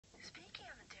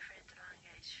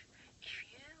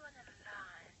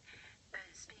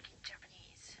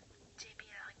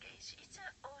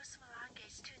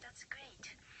great.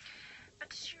 But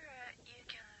sure, you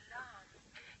can learn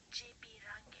JP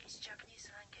language, Japanese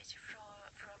language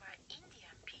from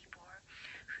Indian people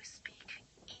who speak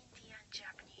Indian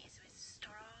Japanese with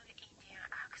strong Indian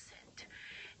accent,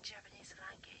 Japanese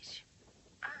language.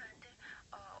 And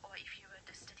or if you want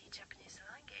to study Japanese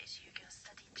language, you can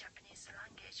study Japanese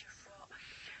language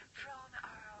from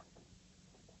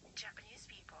Japanese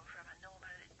people, from a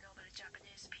normal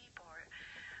Japanese people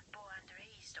born and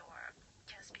raised, or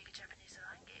can speak Japanese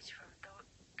language from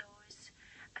those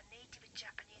a native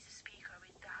Japanese speaker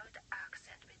without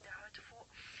accent, without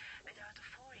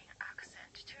foreign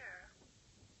accent too.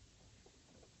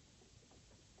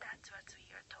 That's what we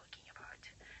are talking about.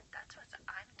 That's what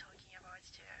I'm talking about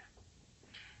too.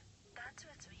 That's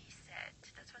what we said.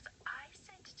 That's what I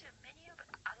said to many of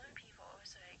other people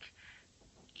also, like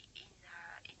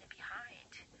in the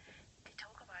behind. They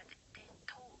talked about it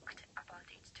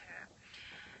too.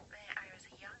 When I was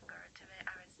younger, to when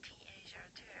I was teenager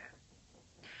too.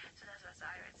 So that's what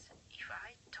I was. If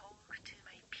I talk to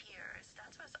my peers,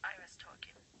 that's what I was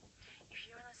talking. If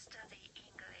you wanna study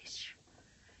English,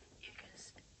 you can.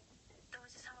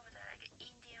 Those some of the like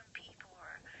Indian people,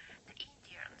 the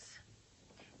Indians.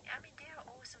 I mean, they are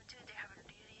awesome too. They have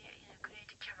really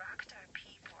great character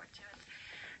people too.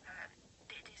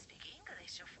 They speak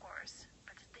English, of course,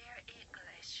 but their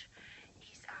English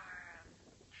is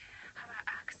have an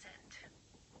accent.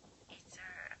 It's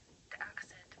the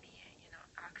accent meaning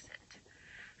accent.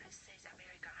 Who says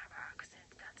American have an accent?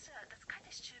 That's kind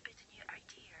of stupid new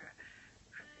idea.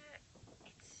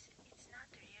 It's not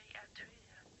really true.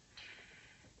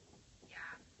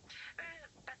 Yeah.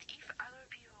 But if other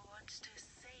people want to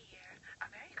say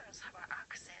Americans have an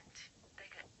accent,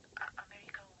 like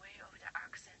American way of the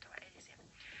accent or anything,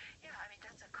 yeah, I mean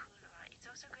that's a cool one. It's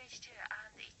also great too,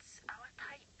 and it's our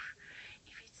type.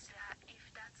 If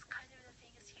that's kind of the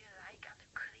things you like and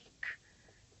click,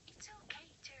 it's okay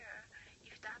too.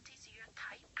 If that is your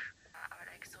type, or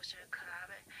like social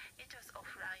club, it was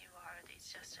offline world.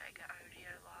 It's just like a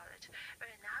real world.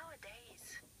 But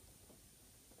nowadays,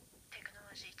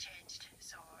 technology changed,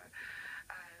 so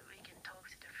we can talk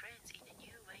to the friends in a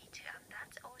new way too, and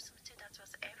that's awesome too. That's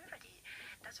what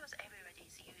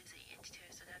everybody's using it too.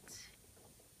 So that's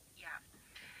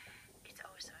it's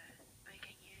awesome. We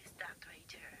can use that way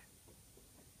too.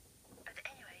 But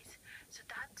anyways, so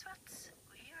that's what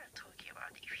we are talking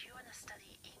about. If you wanna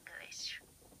study English,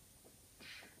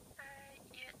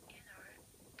 you know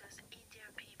those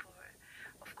Indian people.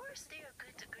 Of course, they are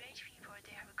good, great people.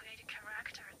 They have a great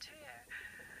character too.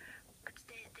 But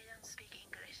they don't speak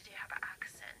English. They have an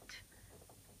accent.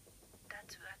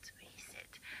 That's what we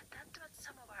said. That's what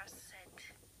some of us said,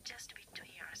 just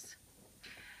between us,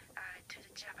 to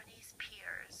the Japanese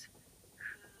peers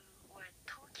who were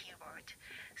talking about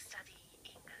studying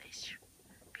English.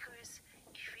 Because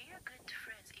if we are good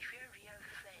friends, if we are real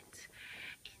friends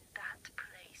in that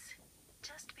place,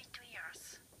 just between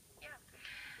us, yeah,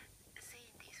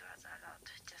 saying these words a lot,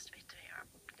 just between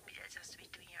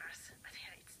us, but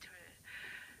yeah, it's true.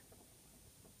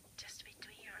 Just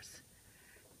between us,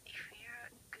 if we are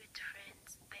good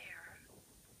friends there,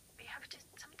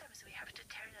 sometimes we have to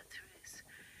tell the truth.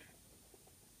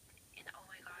 Oh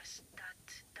my gosh,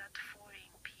 that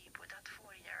foreign people, that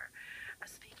foreigner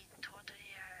are speaking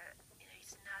totally,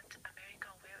 it's not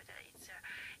American world.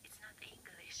 It's not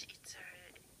English. It's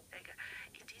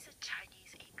it is a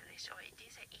Chinese English, or it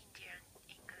is an Indian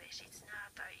English. It's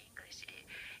not English.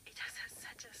 It has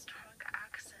such a strong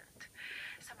accent.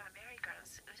 Some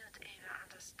Americans wouldn't even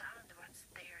understand what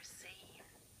they are saying.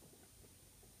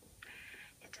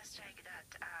 It's just like that.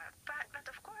 But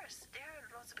of course, there are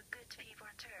lots of good people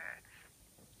too.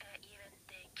 Even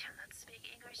they cannot speak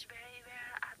English very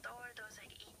well at all, those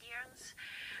like Indians.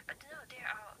 But no, there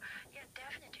are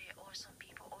definitely awesome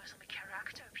people, awesome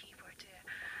character people too.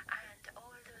 And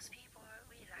all those people,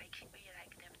 we like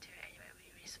them too. Anyway, we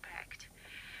respect.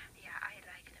 Yeah, I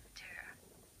like them too.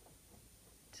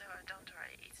 So don't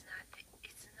worry, it's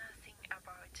nothing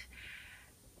about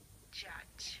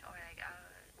judge or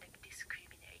like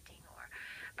discriminating or.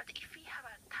 But if we have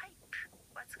a type,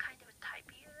 what kind of type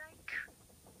you like?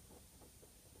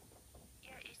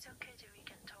 Yeah, it's okay that we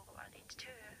can talk about it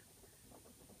too.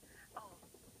 Oh,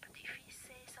 but if we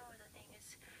say some of the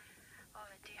things,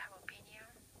 do you have opinion?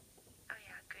 Oh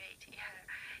yeah, great. Yeah,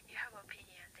 you have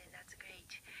opinion, then that's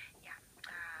great. Yeah,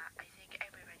 I think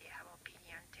everybody have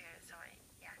opinion too. So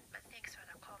yeah, but thanks for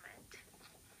the comment.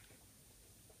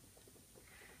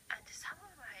 And some of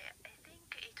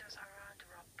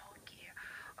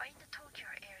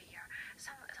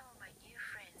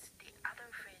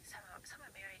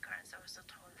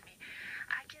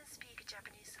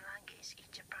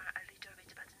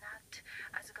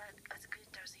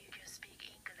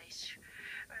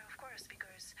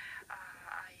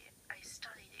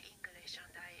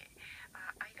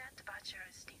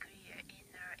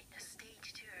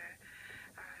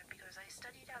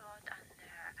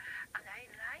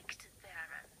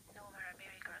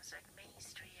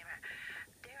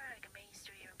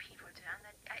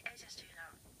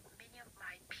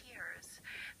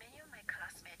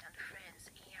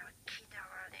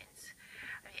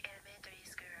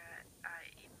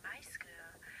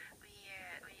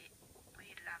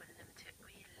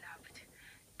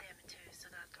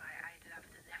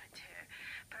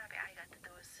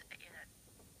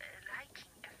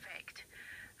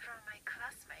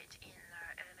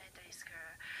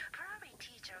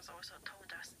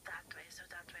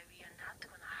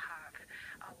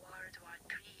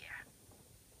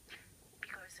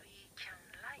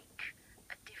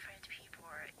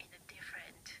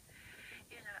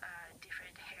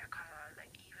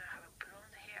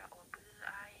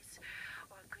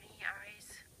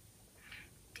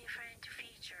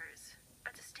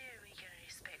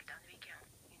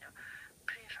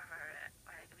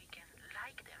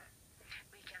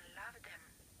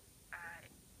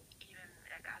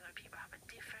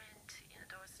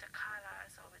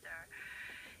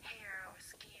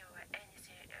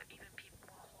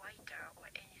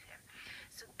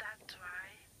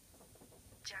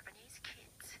Japanese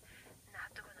kids not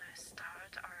gonna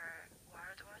start our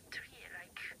World War III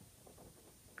like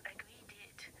we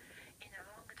did in a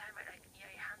long time, like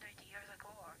nearly 100 years ago,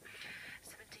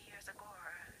 70 years ago,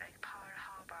 like Pearl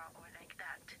Harbor or like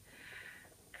that,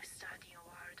 starting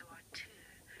World War II.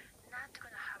 Not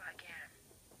gonna have again.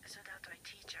 So that's why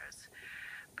teachers,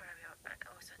 probably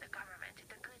also the government,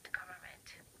 the good government,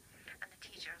 and the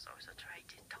teachers also try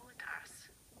to taught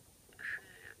us who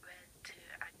went to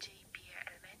a JPA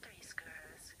elementary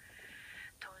schools,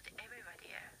 taught everybody,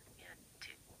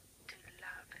 to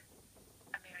love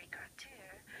America too,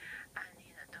 and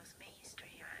those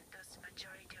mainstream and those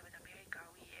majority of America,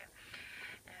 we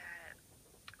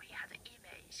had an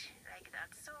image like that.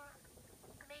 So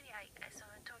maybe so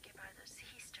talking about this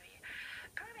history,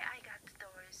 probably I got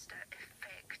those the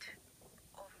effect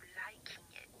of liking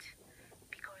it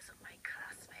because of my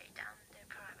classmate and the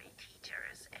primary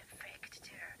teachers effect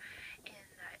too. In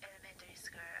elementary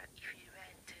school, if you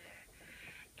went to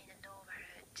in a normal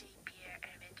JPA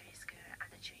elementary school and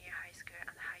the junior high school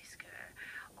and high school,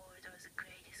 all those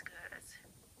grade schools,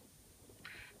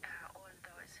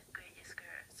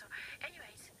 So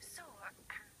anyways,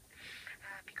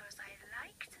 because I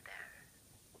liked them,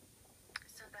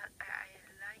 so that I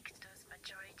liked those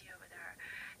majority of the,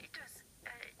 it was,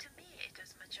 to me it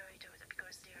was majority of the,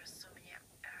 because there are so many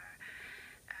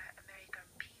American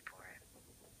people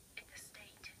in the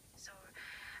state. So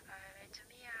to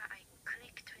me, I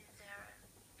clicked with them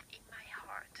in my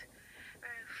heart,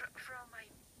 from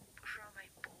my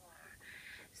born.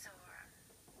 So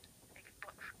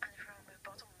and from the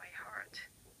bottom of my heart,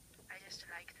 I just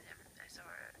liked them. So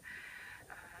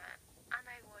and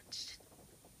I watched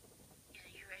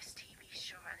US TV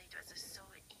show, and it was so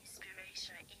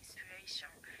inspiration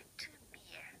to me.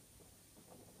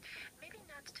 Maybe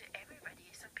not to everybody,